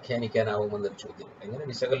വ്യാഖ്യാനിക്കാനാവുമെന്നൊരു ചോദ്യം, എങ്ങനെ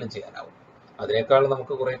വിശകലനം ചെയ്യാനാവും? അതിനേക്കാൾ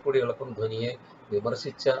നമുക്ക് കുറെ കൂടി എളുപ്പം ധ്വനിയെ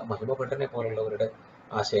വിമർശിച്ച മഹിമഭട്ടനെ പോലുള്ളവരുടെ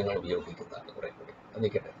ആശയങ്ങൾ ഉപയോഗിക്കുന്നതാണ് കുറെ കൂടി.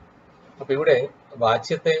 നിൽക്കട്ടെ. അപ്പൊ ഇവിടെ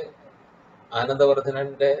വാച്യത്തെ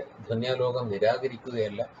ആനന്ദവർദ്ധനന്റെ ധ്വന്യാലോകം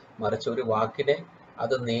നിരാകരിക്കുകയല്ല, മറിച്ച് ഒരു വാക്കിനെ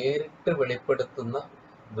അത് നേരിട്ട് വെളിപ്പെടുത്തുന്ന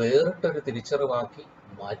വേറിട്ടൊരു തിരിച്ചറിവാക്കി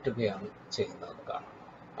മാറ്റുകയാണ് ചെയ്യുന്നതെന്ന് കാണാം.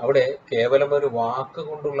 അവിടെ കേവലം ഒരു വാക്ക്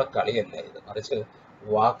കൊണ്ടുള്ള കളിയല്ല ഇത്, മറിച്ച്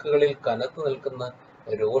വാക്കുകളിൽ കനത്തു നിൽക്കുന്ന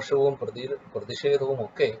രോഷവും പ്രതിഷേധവും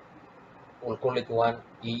ഒക്കെ ഉൾക്കൊള്ളിക്കുവാൻ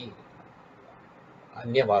ഈ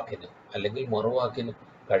അന്യവാക്കിന് അല്ലെങ്കിൽ മറുവാക്കിന്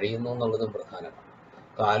കഴിയുന്നു എന്നുള്ളതും പ്രധാനമാണ്.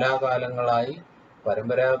 കാലാകാലങ്ങളായി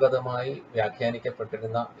പരമ്പരാഗതമായി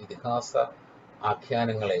വ്യാഖ്യാനിക്കപ്പെട്ടിരുന്ന ഇതിഹാസ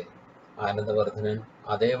ആഖ്യാനങ്ങളെ ആനന്ദവർദ്ധനൻ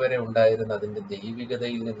അതേവരെ ഉണ്ടായിരുന്ന അതിൻ്റെ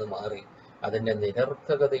ദൈവികതയിൽ നിന്ന് മാറി അതിൻ്റെ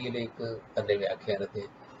നിരർത്ഥകതയിലേക്ക് തൻ്റെ വ്യാഖ്യാനത്തെ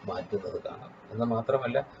മാറ്റുന്നത് കാണാം. എന്ന്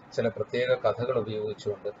മാത്രമല്ല, ചില പ്രത്യേക കഥകൾ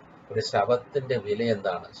ഉപയോഗിച്ചുകൊണ്ട് ഒരു ശവത്തിൻ്റെ വില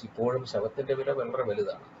എന്താണ്, ഇപ്പോഴും ശവത്തിൻ്റെ വില വളരെ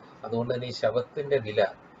വലുതാണ്. അതുകൊണ്ട് തന്നെ ഈ ശവത്തിൻ്റെ വില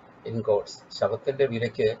ഇൻ ഗോഡ്സ്, ശവത്തിൻ്റെ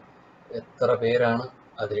വിലയ്ക്ക് എത്ര പേരാണ്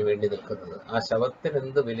അതിനു വേണ്ടി നിൽക്കുന്നത്, ആ ശവത്തിന്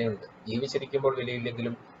എന്ത് വിലയുണ്ട്, ജീവിച്ചിരിക്കുമ്പോൾ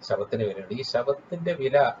വിലയില്ലെങ്കിലും ശവത്തിന് വിലയുണ്ട്. ഈ ശവത്തിൻ്റെ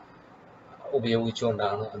വില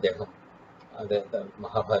ഉപയോഗിച്ചുകൊണ്ടാണ് അദ്ദേഹം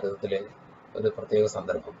മഹാഭാരതത്തിലെ ഒരു പ്രത്യേക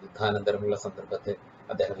സന്ദർഭം, യുദ്ധാനന്തരമുള്ള സന്ദർഭത്തെ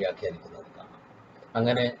അദ്ദേഹം വ്യാഖ്യാനിക്കുന്നത് കാണാം.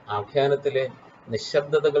 അങ്ങനെ ആഖ്യാനത്തിലെ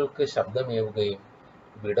നിശബ്ദതകൾക്ക് ശബ്ദമേവുകയും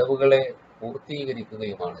വിടവുകളെ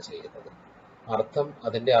പൂർത്തീകരിക്കുകയുമാണ് ചെയ്യുന്നത്.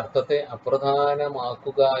 അതിൻ്റെ അർത്ഥത്തെ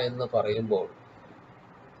അപ്രധാനമാക്കുക എന്ന് പറയുമ്പോൾ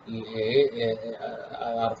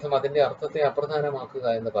അതിൻ്റെ അർത്ഥത്തെ അപ്രധാനമാക്കുക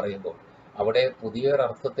എന്ന് പറയുമ്പോൾ അവിടെ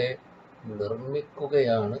പുതിയൊരർത്ഥത്തെ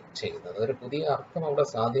നിർമ്മിക്കുകയാണ് ചെയ്യുന്നത്. ഒരു പുതിയ അർത്ഥം അവിടെ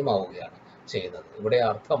സാധ്യമാവുകയാണ് ചെയ്യുന്നത്. ഇവിടെ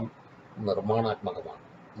അർത്ഥം നിർമ്മാണാത്മകമാണ്.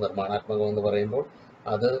 നിർമ്മാണാത്മകം എന്ന് പറയുമ്പോൾ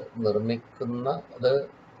അത് നിർമ്മിക്കുന്നത്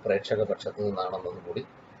പ്രേക്ഷക പക്ഷത്തു നിന്നാണെന്നത് കൂടി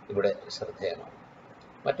ഇവിടെ ശ്രദ്ധേയമാണ്.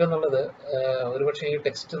 മറ്റൊന്നുള്ളത്, ഒരുപക്ഷെ ഈ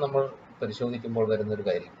ടെക്സ്റ്റ് നമ്മൾ പരിശോധിക്കുമ്പോൾ വരുന്നൊരു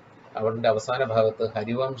കാര്യം, അവരുടെ അവസാന ഭാഗത്ത്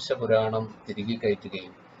ഹരിവംശ പുരാണം തിരികെ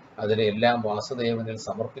കയറ്റുകയും അതിലെല്ലാം വാസുദേവനിൽ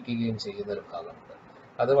സമർപ്പിക്കുകയും ചെയ്യുന്നൊരു ഭാഗമുണ്ട്.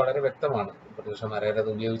 അത് വളരെ വ്യക്തമാണ്. പുരുഷന്മാരത്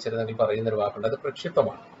ഉപയോഗിച്ചിരുന്നെങ്കിൽ പറയുന്നൊരു വാക്കുണ്ട്, അത്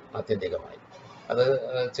പ്രക്ഷിപ്തമാണ് ആത്യന്തികമായി. അത്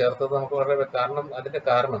ചേർത്തത് നമുക്ക് വളരെ അതിൻ്റെ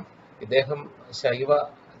കാരണം ഇദ്ദേഹം ശൈവ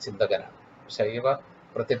ചിന്തകനാണ്, ശൈവ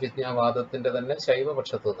പ്രത്യഭിജ്ഞാവാദത്തിന്റെ തന്നെ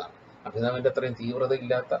ശൈവപക്ഷത്തു നിന്നാണ്. അഭിനവന്റെ അത്രയും തീവ്രത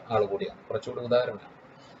ഇല്ലാത്ത ആൾ കൂടിയാണ്, കുറച്ചുകൂടി ഉദാഹരണമാണ്.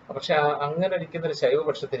 പക്ഷെ അങ്ങനെ ഇരിക്കുന്ന ഒരു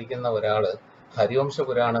ശൈവപക്ഷത്തിരിക്കുന്ന ഒരാള് ഹരിവംശ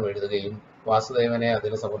പുരാണം എഴുതുകയും വാസുദേവനെ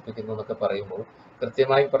അതിന് സമർപ്പിക്കുന്നു എന്നൊക്കെ പറയുമ്പോൾ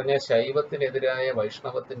കൃത്യമായി പറഞ്ഞ ശൈവത്തിനെതിരായ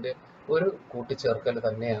വൈഷ്ണവത്തിന്റെ ഒരു കൂട്ടിച്ചേർക്കൽ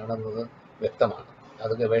തന്നെയാണെന്നത് വ്യക്തമാണ്.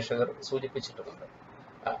 അത് ഗവേഷകർ സൂചിപ്പിച്ചിട്ടുമുണ്ട്.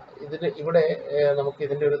 ഇവിടെ നമുക്ക്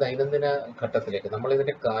ഇതിന്റെ ഒരു ദൈനംദിന ഘട്ടത്തിലേക്ക്, നമ്മൾ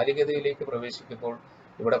ഇതിന്റെ കാലികതയിലേക്ക് പ്രവേശിക്കുമ്പോൾ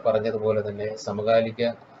ഇവിടെ പറഞ്ഞതുപോലെ തന്നെ സമകാലിക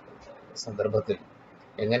സന്ദർഭത്തിൽ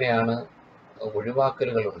എങ്ങനെയാണ്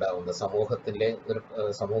ഒഴിവാക്കലുകൾ ഉണ്ടാവുന്നത്,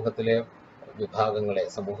 സമൂഹത്തിലെ വിഭാഗങ്ങളെ,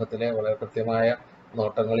 സമൂഹത്തിലെ വളരെ കൃത്യമായ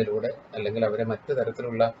നോട്ടങ്ങളിലൂടെ അല്ലെങ്കിൽ അവരെ മറ്റു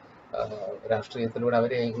തരത്തിലുള്ള രാഷ്ട്രീയത്തിലൂടെ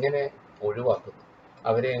അവരെ എങ്ങനെ ഒഴിവാക്കുന്നു,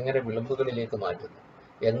 അവരെ എങ്ങനെ വിളിമ്പുകളിലേക്ക് മാറ്റുന്നു,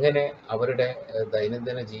 എങ്ങനെ അവരുടെ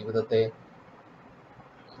ദൈനംദിന ജീവിതത്തെ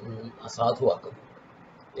അസാധുവാക്കുന്നു,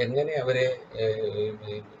 എങ്ങനെ അവരെ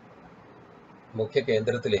മുഖ്യ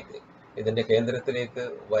കേന്ദ്രത്തിലേക്ക്, ഇതിന്റെ കേന്ദ്രത്തിലേക്ക്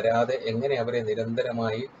വരാതെ എങ്ങനെ അവരെ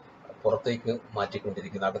നിരന്തരമായി പുറത്തേക്ക്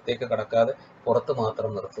മാറ്റിക്കൊണ്ടിരിക്കുന്നു, അകത്തേക്ക് കടക്കാതെ പുറത്ത്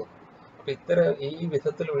മാത്രം നിർത്തുന്നു. അപ്പൊ ഈ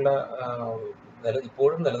വിധത്തിലുള്ള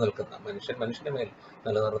ഇപ്പോഴും നിലനിൽക്കുന്ന മനുഷ്യന്റെ മേൽ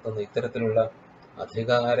നിലനിർത്തുന്ന ഇത്തരത്തിലുള്ള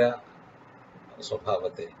അധികാര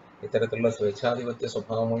സ്വഭാവത്തെ, ഇത്തരത്തിലുള്ള സ്വേച്ഛാധിപത്യ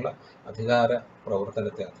സ്വഭാവമുള്ള അധികാര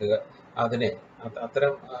പ്രവർത്തനത്തെ,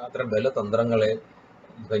 അത്തരം ബലതന്ത്രങ്ങളെ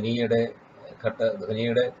ധ്വനിയുടെ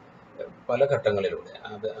പല ഘട്ടങ്ങളിലൂടെ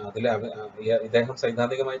ഇദ്ദേഹം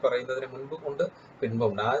സൈദ്ധാന്തികമായി പറയുന്നതിന് മുൻപും ഉണ്ട് പിൻപും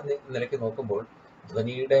ഉണ്ട്. ആ നിലയ്ക്ക് നോക്കുമ്പോൾ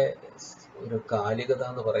ധ്വനിയുടെ ഒരു കാലികത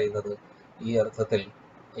എന്ന് പറയുന്നത് ഈ അർത്ഥത്തിൽ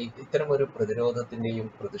ഇത്തരം ഒരു പ്രതിരോധത്തിന്റെയും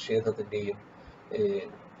പ്രതിഷേധത്തിന്റെയും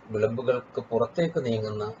വിളമ്പുകൾക്ക് പുറത്തേക്ക്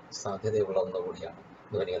നീങ്ങുന്ന സാധ്യതയുള്ള ഒന്നുകൂടിയാണ്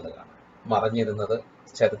ധ്വനി എന്ന് കാണാം. മറഞ്ഞിരുന്നത്,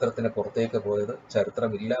 ചരിത്രത്തിന് പുറത്തേക്ക് പോയത്,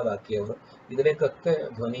 ചരിത്രം ഇല്ലാതാക്കിയവർ, ഇതിലേക്കൊക്കെ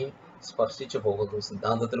ധ്വനി സ്പർശിച്ചു പോകുന്നു.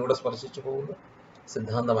 സിദ്ധാന്തത്തിലൂടെ സ്പർശിച്ചു പോകുന്നു,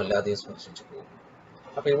 സിദ്ധാന്തമല്ലാതെ സ്പർശിച്ചു പോകുന്നു.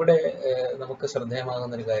 അപ്പൊ ഇവിടെ നമുക്ക്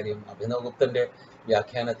ശ്രദ്ധേയമാകുന്ന ഒരു കാര്യം, അഭിനവഗുപ്തന്റെ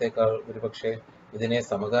വ്യാഖ്യാനത്തെക്കാൾ ഒരുപക്ഷെ ഇതിനെ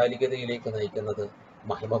സമകാലികതയിലേക്ക് നയിക്കുന്നത്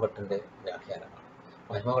മഹിമഭട്ടന്റെ വ്യാഖ്യാനമാണ്.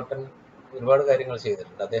 മഹിമഭട്ടൻ ഒരുപാട് കാര്യങ്ങൾ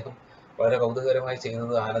ചെയ്തിട്ടുണ്ട്. അദ്ദേഹം വളരെ കൗതുകകരമായി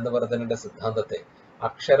ചെയ്യുന്നത് ആനന്ദവർദ്ധനന്റെ സിദ്ധാന്തത്തെ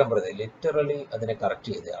അക്ഷരം പ്രതി ലിറ്ററലി അതിനെ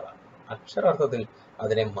കറക്റ്റ് ചെയ്തയാളാണ്. അക്ഷരാർത്ഥത്തിൽ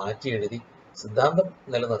അതിനെ മാറ്റി എഴുതി, സിദ്ധാന്തം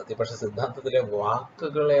നിലനിർത്തി, പക്ഷെ സിദ്ധാന്തത്തിലെ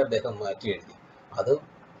വാക്കുകളെ അദ്ദേഹം മാറ്റി എഴുതി. അത്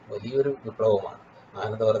വലിയൊരു വിപ്ലവമാണ്.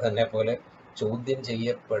 ആനന്ദവർദ്ധനെ പോലെ ചോദ്യം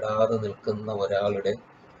ചെയ്യപ്പെടാതെ നിൽക്കുന്ന ഒരാളുടെ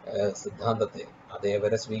സിദ്ധാന്തത്തെ,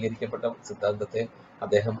 അതേവരെ സ്വീകരിക്കപ്പെട്ട സിദ്ധാന്തത്തെ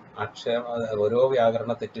അദ്ദേഹം ഓരോ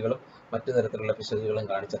വ്യാകരണ തെറ്റുകളും മറ്റു തരത്തിലുള്ള പിശകുകളും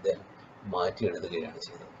കാണിച്ച് അദ്ദേഹം മാറ്റി എഴുതുകയാണ്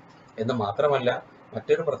ചെയ്തത്. എന്ന് മാത്രമല്ല,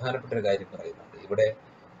 മറ്റൊരു പ്രധാനപ്പെട്ട ഒരു കാര്യം പറയുന്നുണ്ട്. ഇവിടെ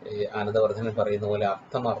ആനന്ദവർദ്ധനൻ പറയുന്ന പോലെ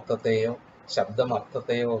അർത്ഥത്തെയോ ശബ്ദം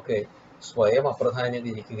അർത്ഥത്തെയോ ഒക്കെ സ്വയം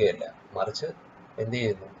അപ്രധാനീകരിക്കുകയല്ല, മറിച്ച് എന്ത്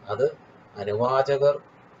ചെയ്യുന്നു, അത് അനുവാചകർ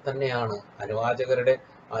തന്നെയാണ്, അനുവാചകരുടെ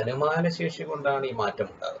അനുമാനശേഷി കൊണ്ടാണ് ഈ മാറ്റം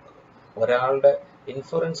ഉണ്ടാകുന്നത്. ഒരാളുടെ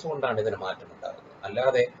ഇൻഫ്ലുവൻസ് കൊണ്ടാണ് ഇതിന് മാറ്റം ഉണ്ടാകുന്നത്.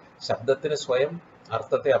 അല്ലാതെ ശബ്ദത്തിന് സ്വയം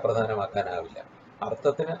അർത്ഥത്തെ അപ്രധാനമാക്കാനാവില്ല,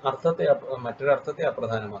 മറ്റൊരർത്ഥത്തെ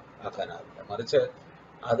അപ്രധാനമാക്കാനാവില്ല. മറിച്ച്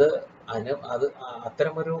അത്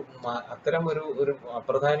അത്തരമൊരു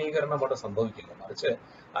അപ്രധാനീകരണം അവിടെ സംഭവിക്കില്ല. മറിച്ച്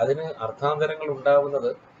അതിന് അർത്ഥാന്തരങ്ങൾ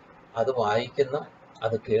ഉണ്ടാവുന്നത് അത് വായിക്കുന്ന,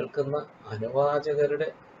 അത് കേൾക്കുന്ന അനുവാചകരുടെ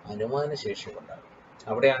അനുമാനശേഷി കൊണ്ടാണ്.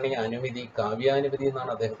 അവിടെയാണ് ഈ അനുമതി, കാവ്യാനുമതി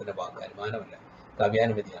എന്നാണ് അദ്ദേഹത്തിന്റെ വാക്ക്. അനുമാനമല്ല,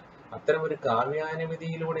 കാവ്യാനുമതിയാണ്. അത്തരമൊരു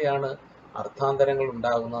കാവ്യാനുമതിയിലൂടെയാണ് അർത്ഥാന്തരങ്ങൾ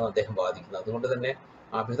ഉണ്ടാകുന്നത് അദ്ദേഹം വാദിക്കുന്നത്. അതുകൊണ്ട് തന്നെ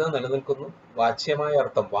അഭിധ നിലനിൽക്കുന്നു, വാച്യമായ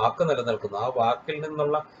അർത്ഥം, വാക്ക് നിലനിൽക്കുന്നു. ആ വാക്കിൽ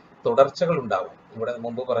നിന്നുള്ള തുടർച്ചകൾ ഉണ്ടാവും. ഇവിടെ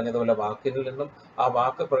മുമ്പ് പറഞ്ഞതുപോലെ വാക്കിൽ നിന്നും ആ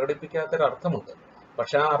വാക്ക് പ്രകടിപ്പിക്കാത്തൊരർത്ഥമുണ്ട്.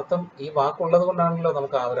 പക്ഷെ ആ അർത്ഥം ഈ വാക്കുള്ളത് കൊണ്ടാണല്ലോ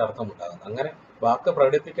നമുക്ക് ആ ഒരു അർത്ഥം ഉണ്ടാകുന്നത്. അങ്ങനെ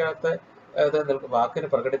വാക്കിന്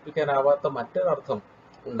പ്രകടിപ്പിക്കാനാവാത്ത മറ്റൊരർത്ഥം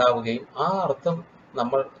ഉണ്ടാവുകയും ആ അർത്ഥം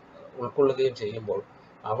നമ്മൾ ഉൾക്കൊള്ളുകയും ചെയ്യുമ്പോൾ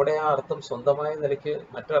അവിടെ ആ അർത്ഥം സ്വന്തമായ നിലയ്ക്ക്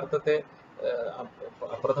മറ്റൊരർത്ഥത്തെ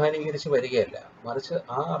അപ്രധാനീകരിച്ച് വരികയല്ല, മറിച്ച്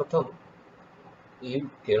ആ അർത്ഥം ഈ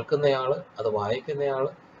കേൾക്കുന്നയാള്, അത്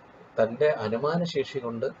വായിക്കുന്നയാള് തൻ്റെ അനുമാനശേഷി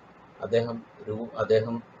കൊണ്ട് അദ്ദേഹം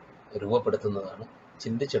രൂപപ്പെടുത്തുന്നതാണ്,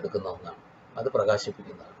 ചിന്തിച്ചെടുക്കുന്ന ഒന്നാണ്, അത്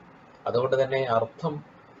പ്രകാശിപ്പിക്കുന്നതാണ്. അതുകൊണ്ട് തന്നെ അർത്ഥം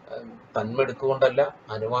തന്മെടുക്കുകൊണ്ടല്ല,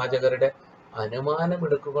 അനുവാചകരുടെ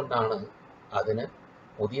അനുമാനമെടുക്കുകൊണ്ടാണ് അതിന്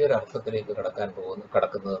പുതിയൊരർത്ഥത്തിലേക്ക്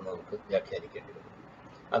കടക്കുന്നതെന്ന് നമുക്ക് വ്യാഖ്യാനിക്കേണ്ടി വരും.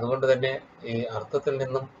 അതുകൊണ്ട് തന്നെ ഈ അർത്ഥത്തിൽ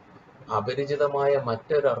നിന്നും അപരിചിതമായ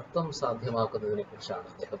മറ്റൊരർത്ഥം സാധ്യമാക്കുന്നതിനെ കുറിച്ചാണ്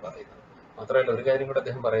അദ്ദേഹം പറയുന്നത്. മാത്രമല്ല, ഒരു കാര്യം കൂടെ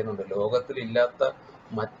അദ്ദേഹം പറയുന്നുണ്ട്, ലോകത്തിലില്ലാത്ത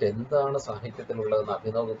മറ്റെന്താണ് സാഹിത്യത്തിലുള്ളതെന്ന്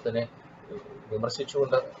അഭിനവഗുപ്തനെ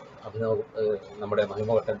വിമർശിച്ചുകൊണ്ട് നമ്മുടെ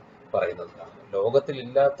മഹിമഭട്ടൻ പറയുന്നതാണ്.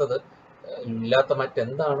 ഇല്ലാത്ത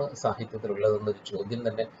മറ്റെന്താണ് സാഹിത്യത്തിലുള്ളതെന്നൊരു ചോദ്യം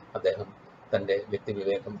തന്നെ അദ്ദേഹം തൻ്റെ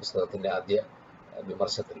വ്യക്തിവിവേകം പുസ്തകത്തിന്റെ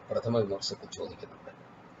പ്രഥമ വിമർശത്തിൽ ചോദിക്കുന്നുണ്ട്.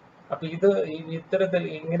 അപ്പൊ ഇത്തരത്തിൽ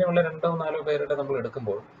ഇങ്ങനെയുള്ള 2-4 പേരുടെ നമ്മൾ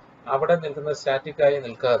എടുക്കുമ്പോൾ അവിടെ നിൽക്കുന്ന സ്റ്റാറ്റിക്കായി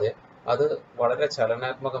നിൽക്കാതെ അത് വളരെ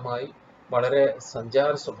ചലനാത്മകമായി, വളരെ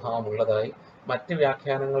സഞ്ചാര സ്വഭാവമുള്ളതായി, മറ്റ്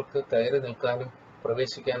വ്യാഖ്യാനങ്ങൾക്ക് കയറി നിൽക്കാനും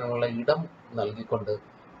പ്രവേശിക്കാനുമുള്ള ഇടം നൽകിക്കൊണ്ട്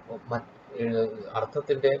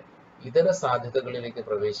അർത്ഥത്തിന്റെ ഇതര സാധ്യതകളിലേക്ക്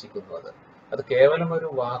പ്രവേശിക്കുന്നു. അത് കേവലം ഒരു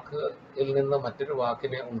വാക്കിൽ നിന്ന് മറ്റൊരു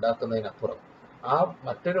വാക്കിനെ ഉണ്ടാക്കുന്നതിനപ്പുറം ആ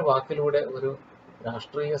മറ്റൊരു വാക്കിലൂടെ ഒരു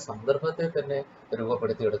രാഷ്ട്രീയ സന്ദർഭത്തെ തന്നെ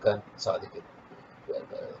രൂപപ്പെടുത്തിയെടുക്കാൻ സാധിക്കും.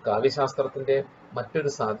 കാവ്യശാസ്ത്രത്തിന്റെ മറ്റൊരു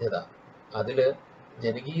സാധ്യത അതില്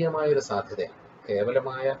ജനകീയമായൊരു സാധ്യതയാണ്.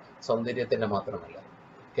 കേവലമായ സൗന്ദര്യത്തിന്റെ മാത്രമല്ല,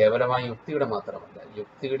 കേവലമായ യുക്തിയുടെ മാത്രമല്ല,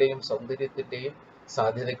 യുക്തിയുടെയും സൗന്ദര്യത്തിന്റെയും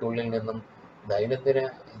സാധ്യതയ്ക്കുള്ളിൽ നിന്നും ദൈനംദിന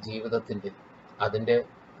ജീവിതത്തിന്റെ, അതിൻ്റെ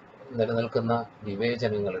നിലനിൽക്കുന്ന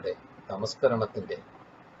വിവേചനങ്ങളുടെ, സംസ്കരണത്തിന്റെ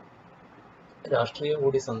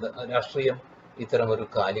രാഷ്ട്രീയം ഇത്തരമൊരു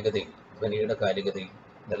കാലികതയിൽ, ധ്വനിയുടെ കാലികതയിൽ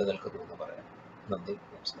നിലനിൽക്കുന്നു എന്ന് പറയാം. നന്ദി,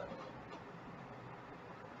 നമസ്കാരം.